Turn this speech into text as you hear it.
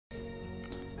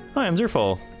Hi, I'm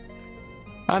Zerfall.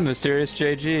 I'm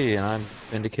MysterousJG, and I'm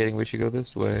indicating we should go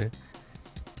this way.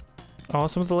 Oh,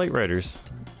 some of the Light Riders.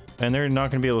 And they're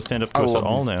not going to be able to stand up to us at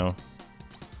all now.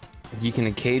 You can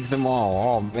engage them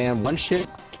all. Oh man, one hit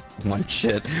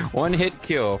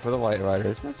kill for the Light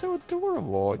Riders. That's so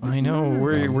adorable. I know,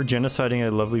 we're genociding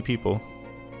a lovely people.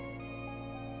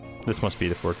 This must be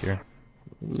the fork here.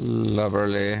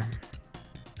 Lovely.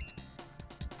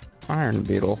 Iron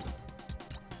Beetle.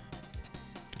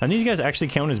 And these guys actually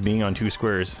count as being on 2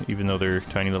 squares, even though they're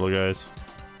tiny little guys.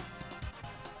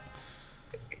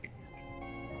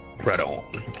 Right on.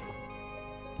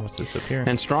 What's this up here?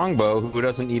 And Strongbow, who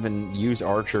doesn't even use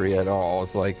archery at all,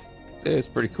 is like, it's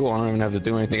pretty cool. I don't even have to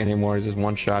do anything anymore. He's just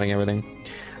one-shotting everything.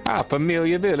 Ah,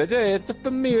 familiar village. Hey, it's a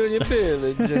familiar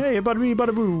village. Hey, bada bee,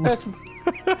 bada boo. That's...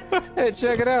 Hey,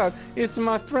 check it out. It's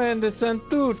my friend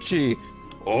Santucci.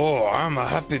 Oh, I'm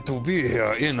happy to be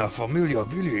here in a familiar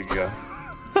village.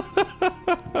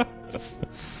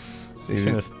 He's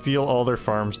gonna steal all their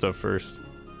farm stuff first.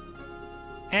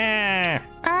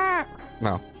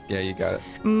 No. Yeah, you got it.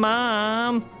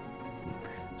 Mom!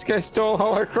 This guy stole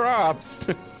all our crops!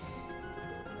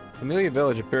 Familia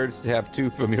Village appears to have 2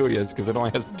 familias because it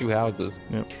only has 2 houses.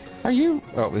 Yep. Are you...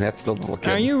 Oh, that's still the little kid.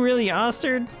 Are you really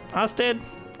Oersted? Oersted?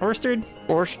 Oersted?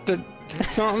 Oersted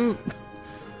something?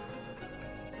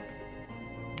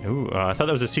 Ooh, I thought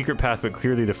that was a secret path, but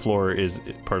clearly the floor is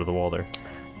part of the wall there.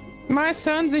 My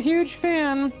son's a huge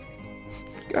fan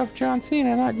of John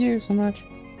Cena, not you so much.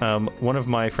 One of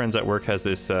my friends at work has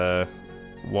this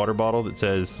water bottle that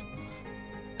says,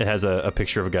 it has a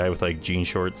picture of a guy with like jean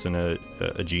shorts and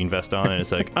a jean vest on, and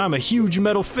it's like, I'm a huge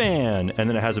metal fan, and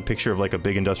then it has a picture of like a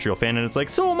big industrial fan, and it's like,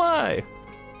 so am I.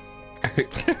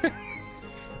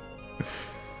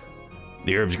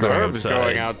 The herb's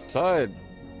growing outside.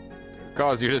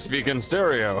 Cause you to speak in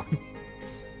stereo.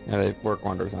 Yeah, they work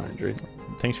wonders on injuries.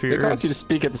 Thanks for your They cause you to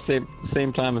speak at the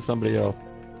same time as somebody else.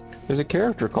 There's a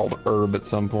character called Herb at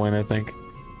some point, I think.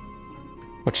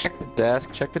 Well, check the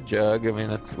desk, check the jug. I mean,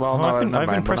 it's well. No, I've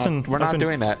been pressing. We're not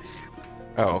doing that.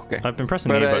 Oh, okay. I've been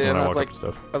pressing the A button when I walk up to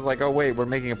stuff. I was like, oh wait, we're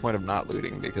making a point of not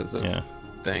looting because of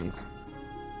things.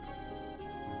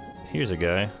 Here's a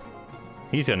guy.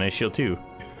 He's got a nice shield too.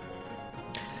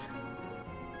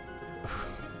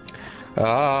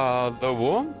 Ah, the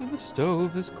warmth of the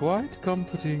stove is quite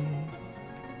comforting.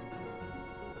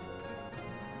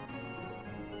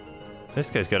 This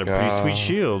guy's got a pretty sweet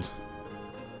shield.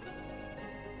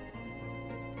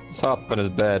 He's up in his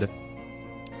bed.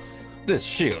 This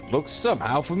shield looks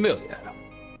somehow familiar.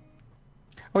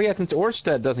 Oh yeah, since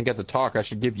Oersted doesn't get to talk, I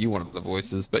should give you one of the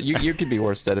voices. But you could be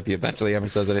Oersted if he eventually ever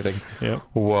says anything. Yeah.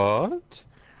 What?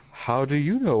 How do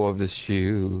you know of this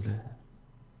shield?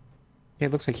 Yeah,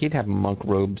 it looks like he'd have monk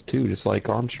robes too, just like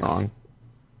Armstrong.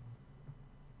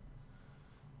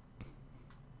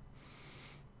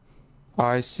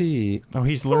 I see. Oh,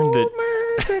 he's learned that.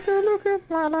 Take a look at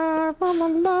my life. I'm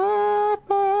alive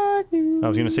by you. I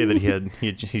was gonna say that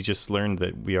he just learned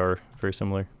that we are very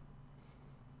similar.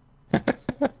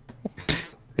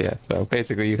 Yeah, so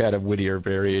basically you had a wittier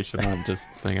variation on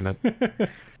just singing it.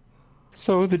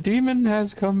 So the demon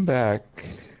has come back,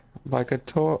 like a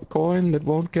coin that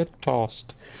won't get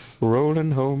tossed,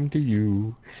 rolling home to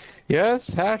you.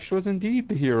 Yes, Hash was indeed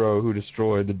the hero who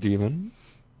destroyed the demon.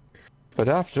 But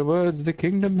afterwards the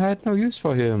kingdom had no use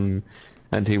for him,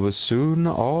 and he was soon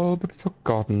all but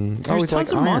forgotten. There's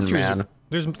tons of monsters.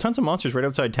 There's tons of monsters right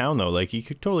outside town, though. Like, he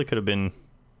totally could have been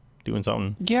doing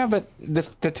something. Yeah, but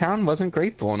the town wasn't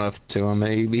grateful enough to him.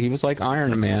 He was like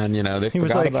Iron Man, you know. They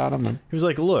forgot about him. He was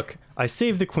like, look, I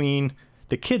saved the queen.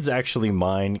 The kid's actually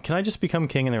mine. Can I just become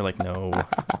king? And they're like, no.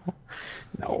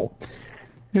 No.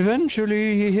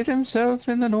 Eventually, he hid himself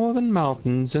in the northern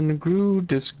mountains and grew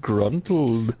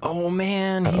disgruntled. Oh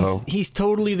man, he's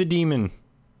totally the demon.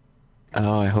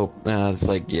 Oh, I hope it's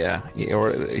like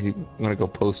or he's gonna go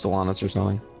postal on us or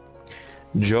something.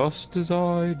 Just as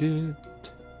I did.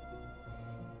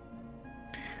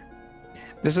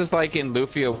 This is like in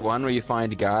Lufia 1 where you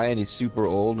find a guy and he's super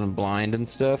old and blind and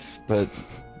stuff, but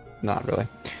not really.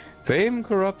 Fame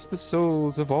corrupts the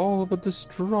souls of all but the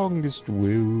strongest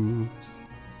wills.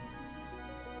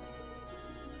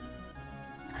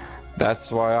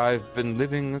 That's why I've been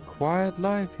living a quiet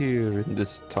life here in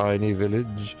this tiny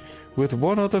village with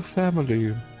one other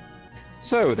family.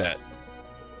 So then,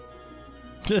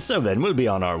 we'll be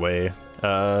on our way.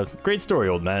 Great story,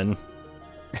 old man.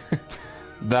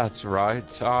 That's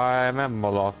right, I am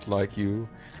a lot like you.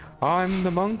 I'm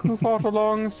the monk who fought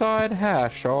alongside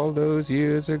Hash all those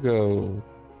years ago.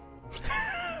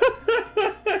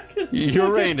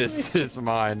 Uranus is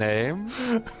my name.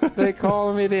 They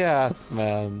call me the Ass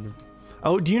Man.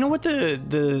 Oh, do you know what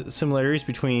the similarities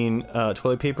between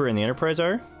toilet paper and the Enterprise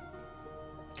are?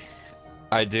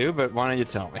 I do, but why don't you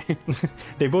tell me?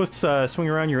 They both swing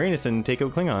around Uranus and take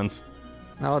out Klingons.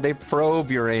 No, they probe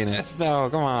Uranus. No,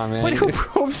 come on, man. But who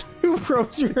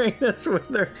probes Uranus when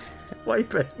they're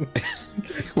wiping?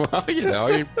 Well, you know,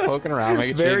 you're poking around,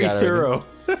 making sure Very you got thorough.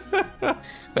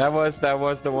 That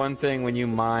was the one thing when you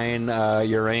mine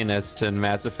Uranus in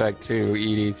Mass Effect 2.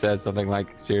 Edie said something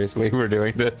like, "Seriously, we're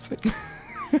doing this."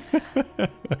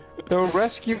 Though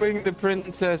rescuing the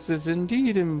princess is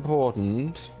indeed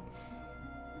important,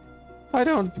 I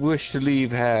don't wish to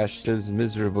leave Hash as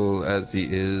miserable as he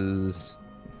is.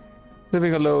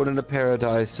 Living alone in a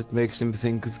paradise that makes him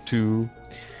think of two.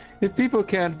 If people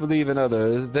can't believe in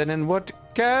others, then in what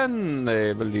can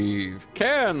they believe?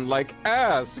 Can, like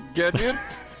ass, get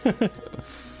it?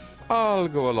 I'll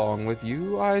go along with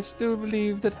you. I still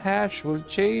believe that Hash will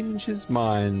change his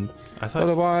mind.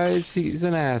 Otherwise, he's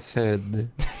an asshead.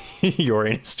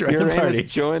 Uranus joined the party.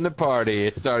 Uranus joined the party.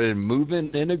 It started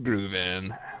moving and a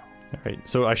grooving. Alright,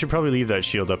 so I should probably leave that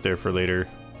shield up there for later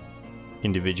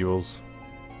individuals.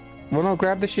 Well, no,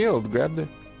 grab the shield. Grab the...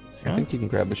 Huh? I think you can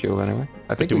grab the shield anyway.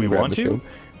 I think do we grab want the to? shield.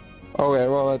 Oh, yeah,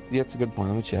 well, that's a good point.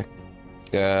 Let me check.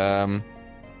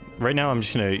 Right now, I'm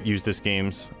just going to use this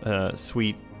game's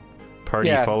sweet party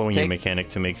following you mechanic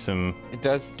to make some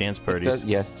dance parties.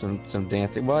 Yes, some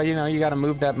dancing. Well, you know, you got to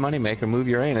move that moneymaker, move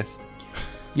Uranus.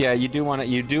 Yeah, you do want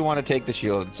to take the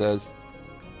shield, it says.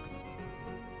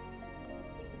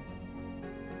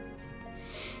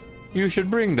 You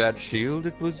should bring that shield.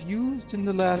 It was used in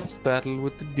the last battle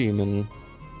with the demon.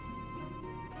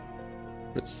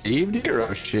 Received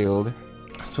hero shield.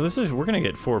 So we're gonna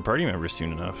get 4 party members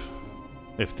soon enough.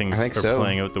 If things are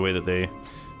playing out the way that they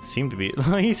seem to be.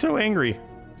 He's so angry.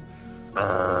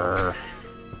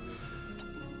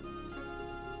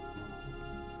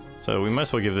 So we might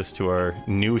as well give this to our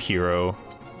new hero.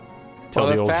 Tell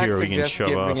the old hero he can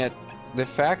shove off. The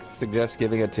facts suggest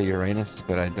giving it to Uranus,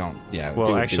 but I don't. Yeah.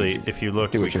 Well, actually, if you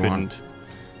look, we couldn't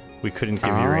give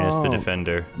Uranus the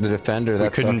defender. The defender.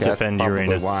 That's we couldn't defend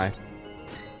Uranus. Why?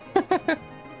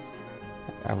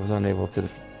 I was unable to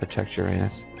protect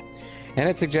Uranus. And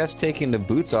it suggests taking the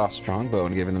boots off Strongbow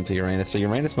and giving them to Uranus. So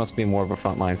Uranus must be more of a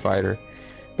frontline fighter.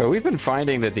 But we've been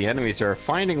finding that the enemies are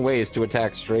finding ways to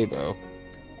attack Straybow.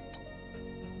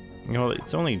 You know,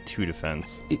 it's only 2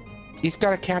 defense. He's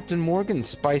got a Captain Morgan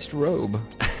spiced robe.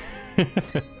 I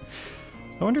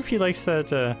wonder if he likes that,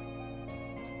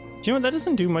 Do you know what? That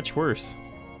doesn't do much worse.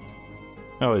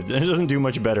 Oh, it doesn't do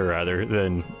much better, rather,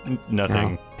 than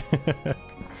nothing. No.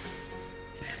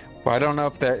 Well, I don't know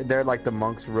if they're like the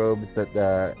monk's robes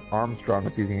that Armstrong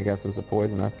was using against us as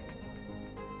poisonous.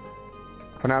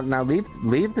 But now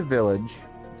leave the village,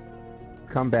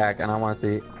 come back, and I want to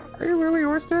see. Are you really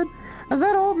Oersted? Is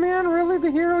that old man really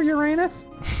the hero Uranus?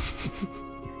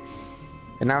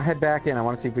 And now head back in. I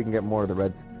want to see if we can get more of the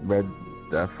red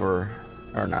stuff or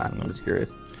not. I'm just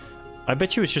curious. I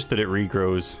bet you it's just that it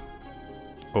regrows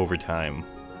over time.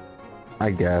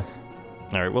 I guess.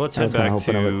 All right. Well, let's head back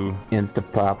to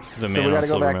Insta-pop. The man so we got to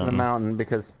go back to the mountain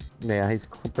because he's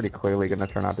pretty clearly going to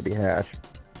turn out to be Hash.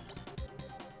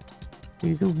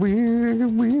 He's a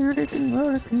weird, it can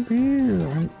work and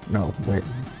feel. No, wait.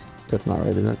 That's not right,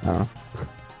 is it? I don't know.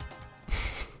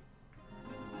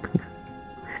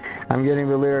 I'm getting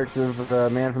the lyrics of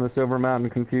Man from the Silver Mountain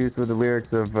confused with the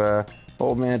lyrics of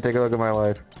Old Man, Take a Look at My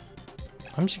Life.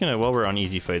 I'm just gonna, while we're on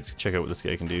easy fights, check out what this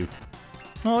guy can do.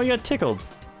 Oh, he got tickled.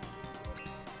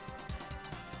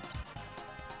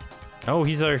 Oh,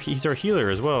 he's our healer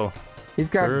as well. He's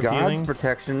got God's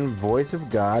protection, voice of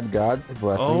God, God's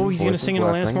blessing. Oh, he's gonna sing an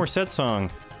Alanis Morissette song.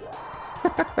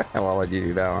 Well, I'll let you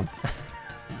do that one.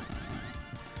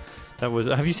 That was.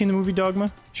 Have you seen the movie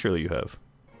Dogma? Surely you have.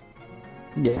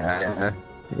 Yeah.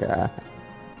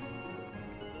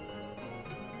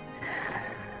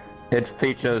 It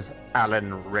features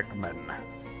Alan Rickman.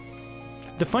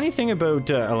 The funny thing about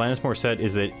Alanis Morissette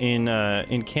is that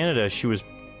in Canada she was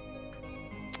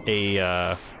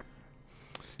a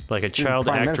like a child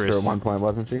actress at one point,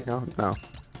 wasn't she? No.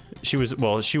 She was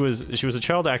a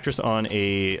child actress on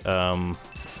a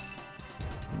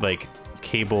like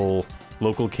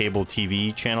local cable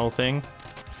TV channel thing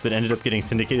that ended up getting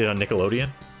syndicated on Nickelodeon.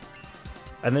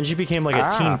 And then she became like a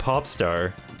teen pop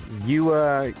star.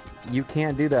 You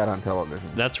can't do that on television.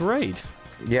 That's right.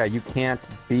 Yeah, you can't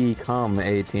become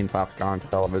a teen pop star on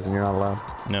television. You're not allowed.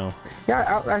 No.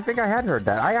 Yeah, I think I had heard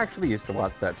that. I actually used to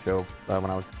watch that show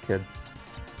when I was a kid.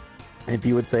 If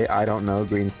you would say, I don't know,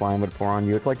 green slime would pour on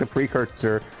you. It's like the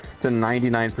precursor to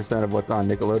 99% of what's on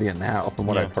Nickelodeon now, from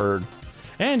what I've heard.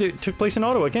 And it took place in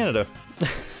Ottawa, Canada.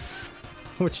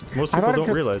 Which most people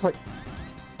don't realize.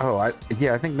 I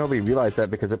think nobody realized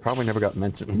that because it probably never got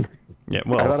mentioned. Yeah,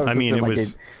 well, I mean, it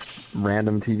was...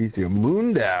 random TV studio.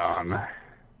 Moondown.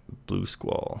 Blue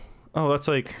Squall. Oh, that's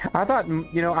like... I thought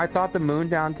the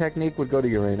Moondown technique would go to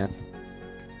Uranus.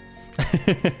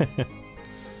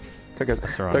 Took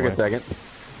a second.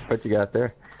 What you got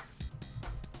there?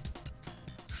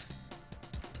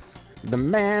 The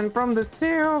man from the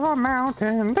Silver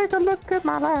Mountain, take a look at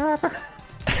my life.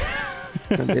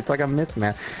 It's like a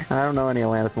mismatch. And I don't know any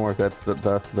Alanis Morissette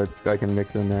stuff that I can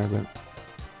mix in there, but...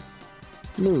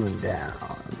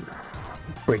 Moondown.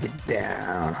 Break it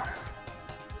down.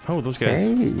 Oh, those guys.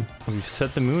 Hey. We've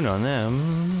set the moon on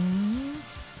them.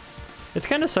 It's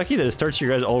kind of sucky that it starts you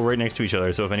guys all right next to each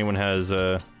other, so if anyone has...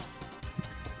 area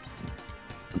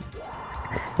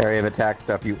of attack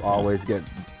stuff, you always get...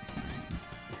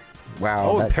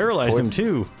 Wow. Oh, it paralyzed him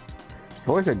too.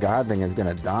 Voice of God thing is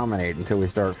going to dominate until we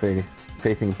start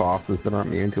facing bosses that aren't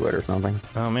immune to it or something.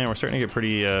 Oh man, we're starting to get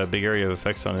pretty big area of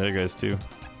effects on the other guys too.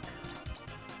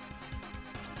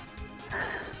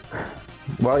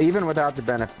 Well, even without the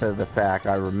benefit of the fact,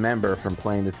 I remember from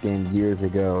playing this game years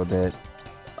ago that,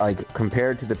 like,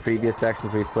 compared to the previous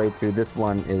sections we played through, this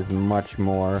one is much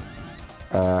more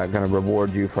going to reward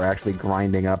you for actually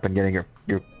grinding up and getting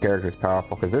your characters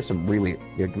powerful, because there's some really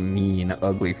mean,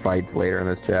 ugly fights later in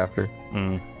this chapter.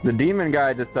 The demon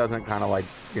guy just doesn't kind of, like,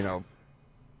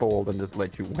 fold and just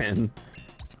let you win.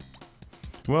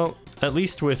 Well, at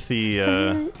least with the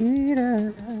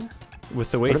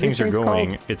way things are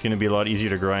going, it's going to be a lot easier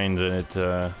to grind than it...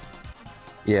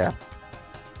 Yeah.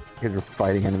 Because you're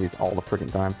fighting enemies all the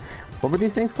freaking time. What were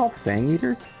these things called? Fang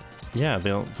Eaters? Yeah,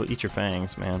 they'll eat your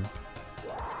fangs, man.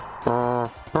 Right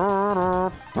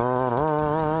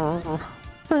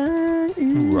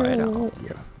on.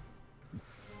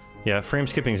 Yeah, frame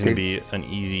skipping is going to be an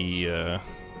easy...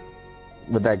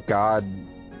 With that God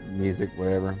music,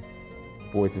 whatever.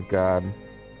 Voice of God.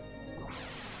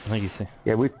 Like you say.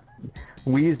 Yeah,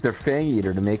 we used their Fang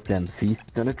Eater to make them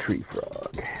feasts on a tree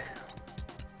frog.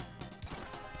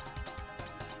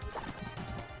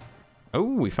 Oh,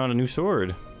 we found a new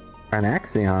sword. An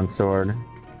Aeon sword.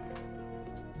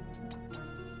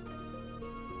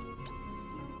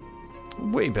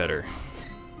 Way better.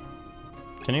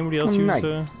 Can anybody else use...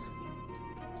 Nice.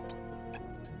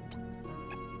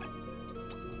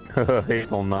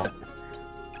 Hazelnut.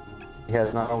 He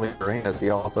has not only Uranus, he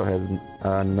also has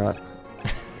nuts.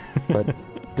 But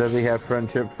does he have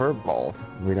friendship fur balls?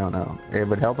 We don't know. It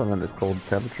would help him in this cold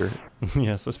temperature.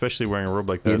 Yes, especially wearing a robe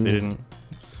like that. They didn't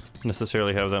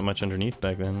necessarily have that much underneath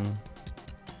back then.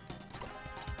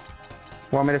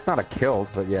 Well, I mean, it's not a kilt,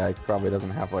 but yeah, he probably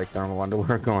doesn't have, like, thermal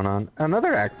underwear going on.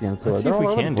 Another Aeon sword. Let's see if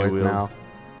we can do it now.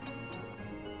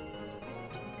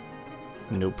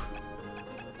 Nope.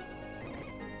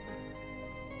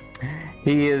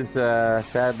 He is,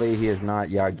 sadly, he is not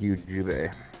Yagyu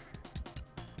Jubei.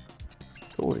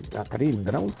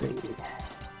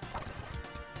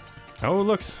 Oh,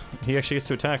 looks. He actually gets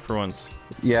to attack for once.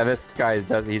 Yeah, this guy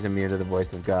he's immune to the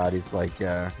voice of God. He's like,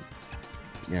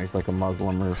 he's like a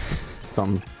Muslim or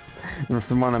some one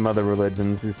of them other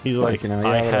religions. He's like,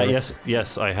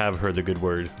 yes, I have heard the good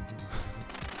word.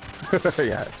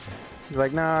 Yeah. He's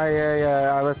like, no,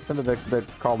 I listen to the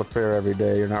call to prayer every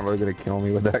day. You're not really gonna kill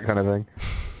me with that kind of thing.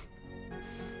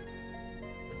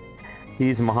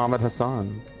 He's Muhammad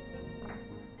Hassan,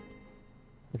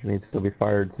 which needs to be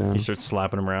fired soon. He starts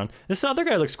slapping him around. This other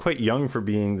guy looks quite young for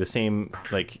being the same,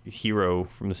 like, hero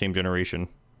from the same generation.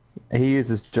 He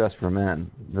uses Just for Men,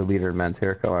 the leader of men's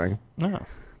hair coloring. Oh.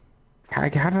 How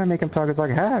did I make him talk? It's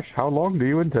like, Hash, how long do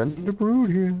you intend to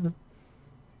brood here?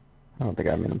 I don't think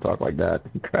I made him talk like that.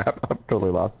 Crap, I've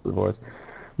totally lost his voice.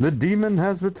 The demon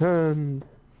has returned.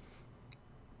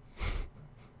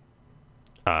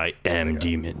 I am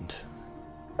demon.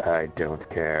 I don't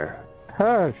care.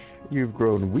 Hash, you've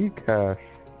grown weak, Hash.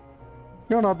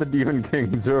 You're not the Demon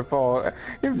King, Zerfall.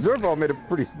 Zerfall made a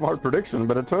pretty smart prediction,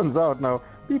 but it turns out now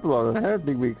people are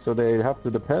inherently weak, so they have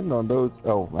to depend on those...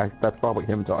 Oh, that's probably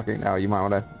him talking now. You might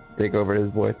want to take over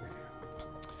his voice.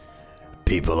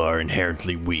 People are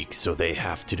inherently weak, so they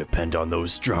have to depend on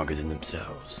those stronger than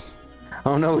themselves.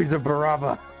 Oh no, he's a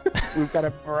Baraba. We've got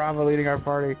a Baraba leading our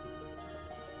party.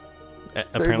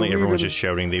 Apparently everyone's just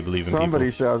shouting they believe in people.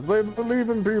 Somebody shouts, they believe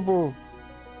in people.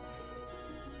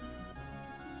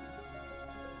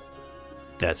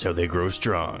 That's how they grow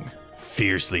strong.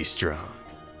 Fiercely strong.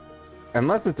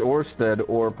 Unless it's Oersted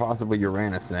or possibly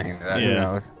Uranus saying that, who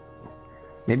knows?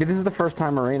 Maybe this is the first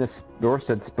time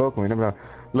Oersted spoke. We never know.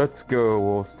 Let's go,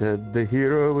 Oersted. The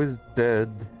hero is dead.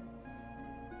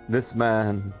 This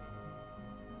man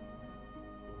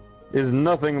is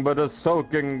nothing but a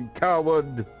sulking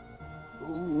coward.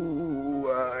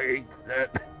 Ooh, I hate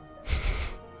that.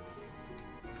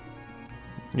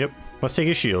 Yep. Let's take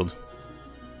his shield.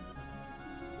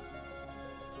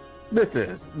 This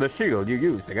is the shield you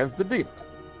used against the demon.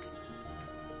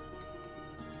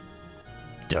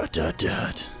 Dot dot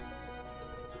dot.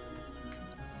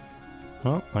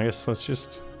 Well, I guess let's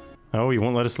just... Oh, he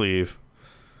won't let us leave.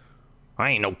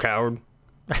 I ain't no coward.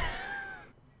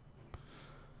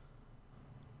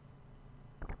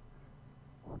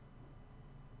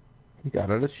 He got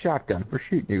out a shotgun for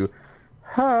shooting you.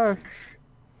 Hush.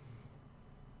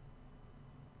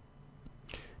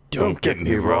 Don't get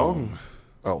me wrong.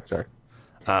 Oh, sorry.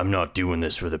 I'm not doing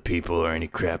this for the people or any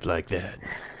crap like that.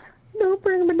 Don't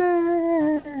bring me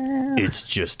down. It's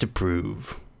just to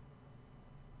prove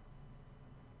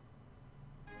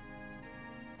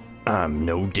I'm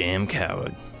no damn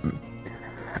coward.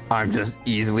 I'm just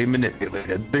easily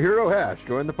manipulated. The hero Hash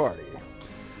joined the party.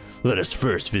 Let us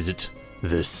first visit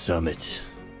the summit.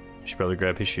 Should probably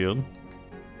grab his shield.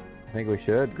 I think we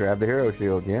should grab the hero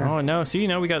shield, yeah. Oh no, see,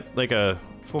 now we got like a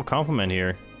full complement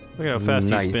here. Look at how fast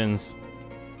Nice. he spins.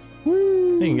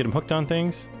 Woo. You can get him hooked on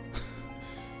things.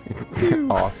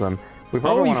 Awesome. We Oh,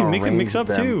 probably you can wanna make them mix up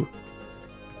arrange them. too.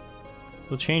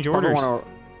 They'll change Probably orders.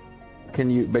 Can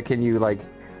you like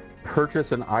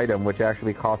purchase an item which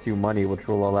actually costs you money, which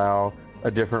will allow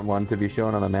a different one to be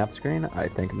shown on the map screen? I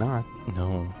think not.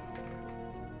 No.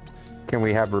 Can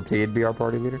we have Rapide be our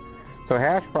party leader? So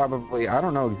Hash probably, I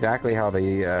don't know exactly how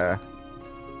the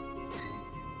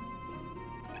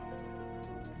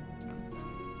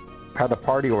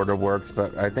party order works,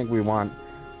 but I think we want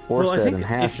Oersted and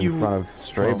Hash in front of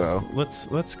Straybow. Well,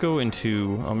 let's go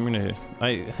into.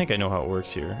 I think I know how it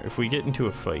works here. If we get into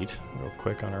a fight real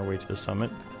quick on our way to the summit.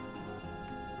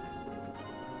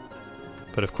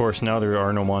 But of course now there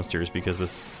are no monsters because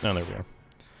this. Oh, there we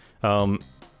are.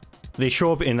 They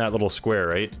show up in that little square,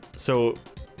 right? So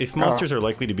if monsters are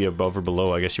likely to be above or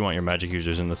below, I guess you want your magic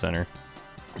users in the center.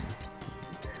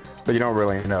 But you don't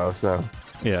really know, so.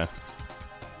 Yeah.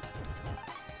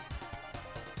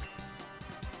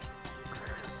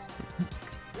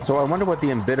 So I wonder what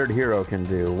the embittered hero can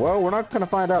do. Well, we're not going to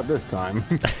find out this time.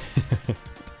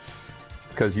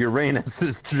 Because Uranus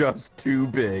is just too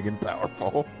big and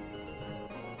powerful.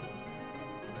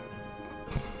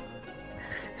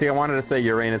 See, I wanted to say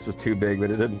Uranus was too big,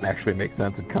 but it didn't actually make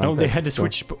sense in context. No, they had to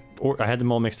switch. I had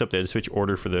them all mixed up. They had to switch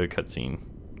order for the cutscene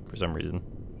for some reason.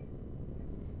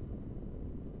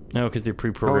 No, because they're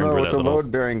pre-programmed. Oh no, for it's that a little...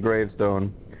 load-bearing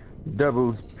gravestone.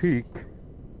 Devil's Peak.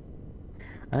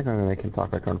 I think I'm gonna make him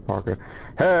talk like Arnold Parker.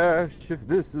 Hash, if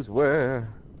this is where.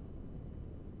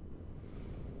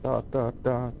 Dot dot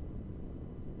dot.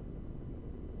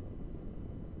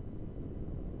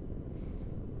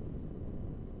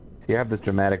 See, I have this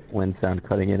dramatic wind sound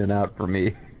cutting in and out for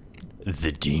me.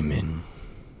 The demon.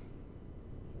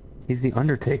 He's the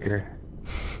Undertaker.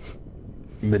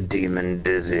 The demon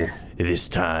dizzy. This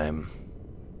time,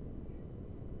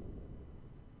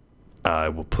 I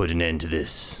will put an end to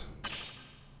this.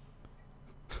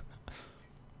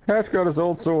 Hash got his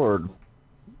old sword.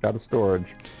 Got a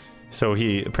storage. So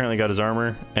he apparently got his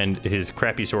armor and his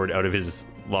crappy sword out of his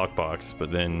lockbox,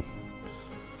 but then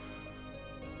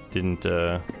didn't.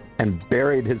 And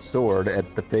buried his sword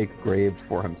at the fake grave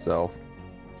for himself.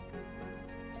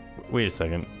 Wait a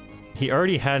second. He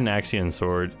already had an Axion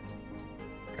sword.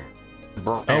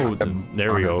 Oh,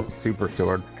 there we go. Super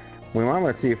sword. We might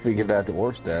want to see if we give that to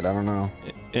Oersted. I don't know.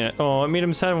 Yeah. Oh, it made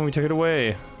him sad when we took it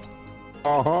away.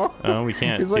 Uh-huh. Oh, we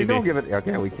can't. He's See, like, don't give it.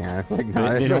 Okay, we can. It's like,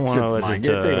 no, they don't want to let it.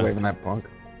 Get away from that punk.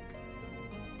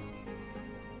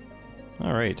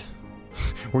 All right.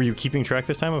 Were you keeping track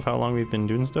this time of how long we've been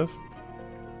doing stuff?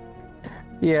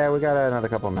 Yeah, we got another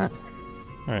couple of minutes.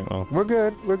 All right. Well, we're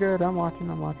good. We're good. I'm watching.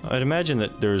 I'd imagine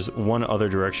that there's one other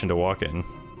direction to walk in,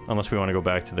 unless we want to go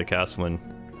back to the castle and.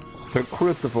 To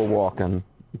Christopher Walken.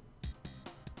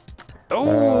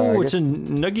 Oh, it's a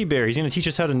Nuggy Bear. He's gonna teach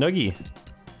us how to Nuggy.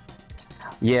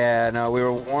 Yeah, no, we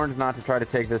were warned not to try to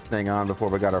take this thing on before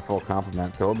we got our full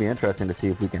complement, so it'll be interesting to see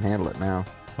if we can handle it now.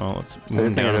 Well, let's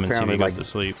move down him and see if he goes to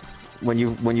sleep. When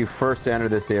you first enter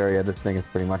this area, this thing is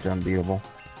pretty much unbeatable.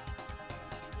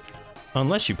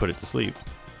 Unless you put it to sleep.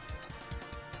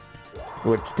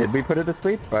 Which, did we put it to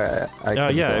sleep?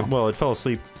 Yeah, well, it fell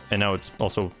asleep, and now it's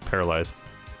also paralyzed.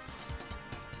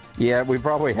 Yeah, we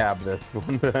probably have this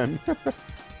one then.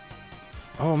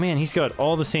 Oh man, he's got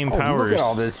all the same powers. Look at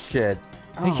all this shit.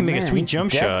 He can make a sweet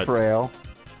jump shot. Trail.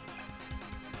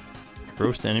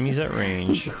 Roast enemies at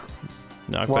range.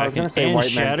 Knock Well, I was back gonna say and white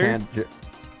shatter. man can't.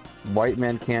 White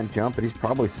man can't jump, but he's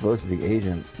probably supposed to be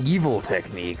agent. Evil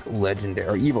technique,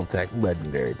 legendary. Evil tech,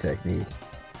 legendary technique.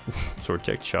 Sword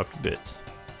tech chopped to bits.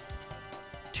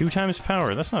 2 times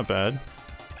power. That's not bad.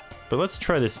 But let's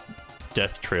try this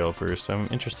death trail first. I'm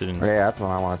interested in. Yeah, that's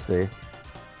what I want to see.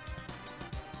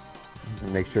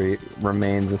 Make sure he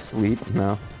remains asleep.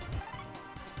 No.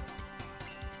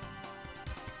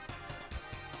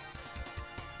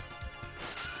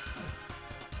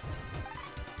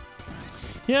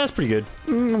 Yeah, that's pretty good.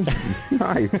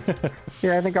 Nice.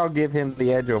 Yeah, I think I'll give him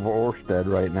the edge over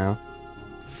Oersted right now.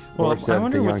 Well, Oersted's I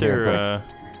wonder the what youngest, their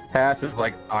Hash is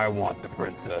like, I want the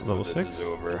princess. level This 6, is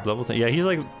over. level 10. Yeah, he's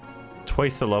like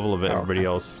twice the level of everybody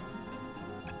else.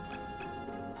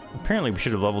 Apparently, we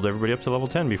should have leveled everybody up to level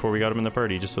 10 before we got him in the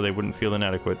party, just so they wouldn't feel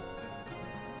inadequate.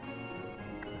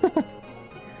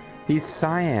 He's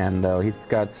Cyan, though. He's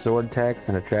got sword techs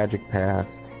and a tragic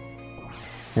past.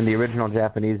 In the original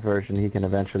Japanese version, he can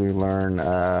eventually learn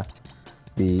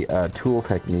the tool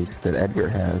techniques that Edgar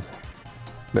has.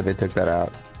 But they took that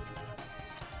out.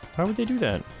 Why would they do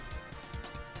that?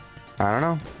 I don't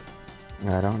know.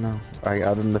 I don't know.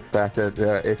 Other than the fact that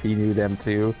if he knew them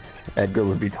too, Edgar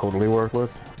would be totally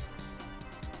worthless.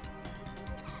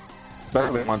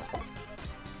 Especially once.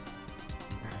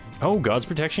 Oh, God's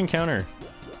protection counter.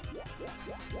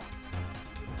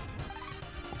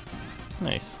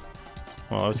 Nice.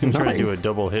 Well, I was gonna try to do a Nice.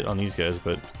 double hit on these guys,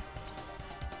 but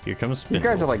here comes These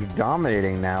guys are like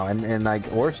dominating now, and like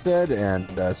Oersted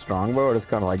and Strongbow are just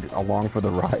kind of like along for the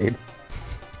ride.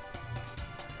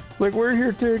 Like, we're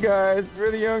here too, guys.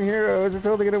 We're the young heroes. We're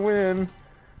totally gonna win.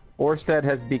 Oersted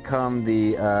has become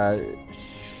the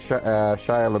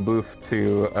Shia LaBeouf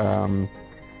to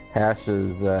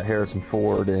Hash's Harrison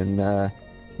Ford in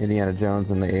Indiana Jones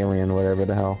and the Alien, whatever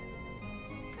the hell.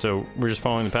 So we're just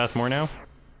following the path more now.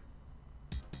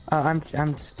 I'm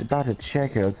just about to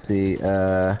check it. Let's see.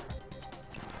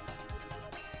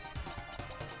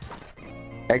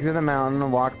 Exit the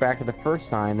mountain, walk back to the first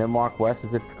sign, then walk west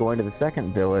as if going to the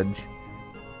second village.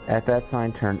 At that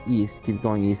sign, turn east. Keep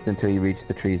going east until you reach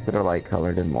the trees that are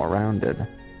light-colored and more rounded.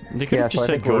 They could Yeah, have just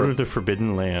so I said think go we're- to the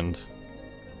Forbidden Land.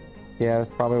 Yeah,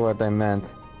 that's probably what they meant.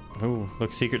 Oh,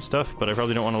 look, secret stuff, but I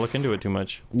probably don't want to look into it too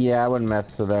much. Yeah, I wouldn't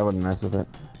mess with that. I wouldn't mess with it.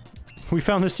 We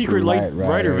found the secret Light Rider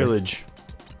Riders. village.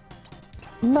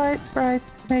 Light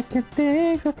brights making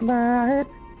things with light.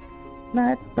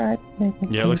 Light bright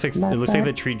making Yeah, it looks like things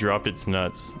that tree dropped its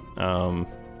nuts.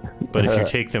 But if you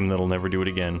take them, that'll never do it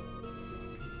again.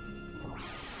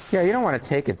 Yeah, you don't want to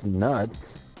take its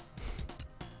nuts.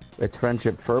 It's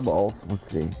friendship furballs. Let's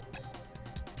see.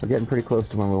 We're getting pretty close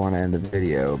to when we want to end the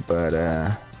video, but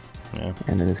Yeah.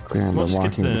 and it is clear. We'll just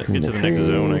get to the next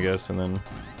zone, I guess, and then.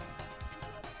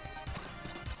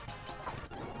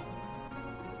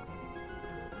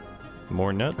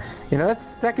 More nuts. You know, that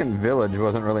second village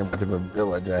wasn't really much of a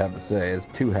village, I have to say. It's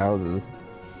 2 houses.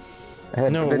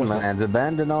 Ahead No, it Forbidden wasn't. Lands,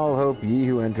 abandon all hope, ye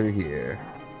who enter here.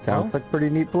 Sounds like a pretty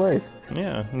neat place.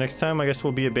 Yeah, next time I guess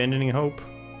we'll be abandoning hope.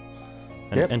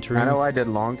 And Yep, entering. I know I did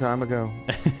a long time ago.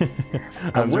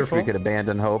 I wish we Zerfall? could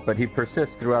abandon hope, but he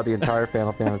persists throughout the entire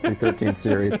Final Fantasy 13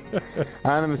 series.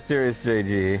 I'm the Mysterious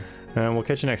JG. And we'll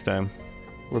catch you next time.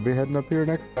 We'll be heading up here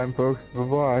next time, folks.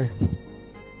 Bye-bye.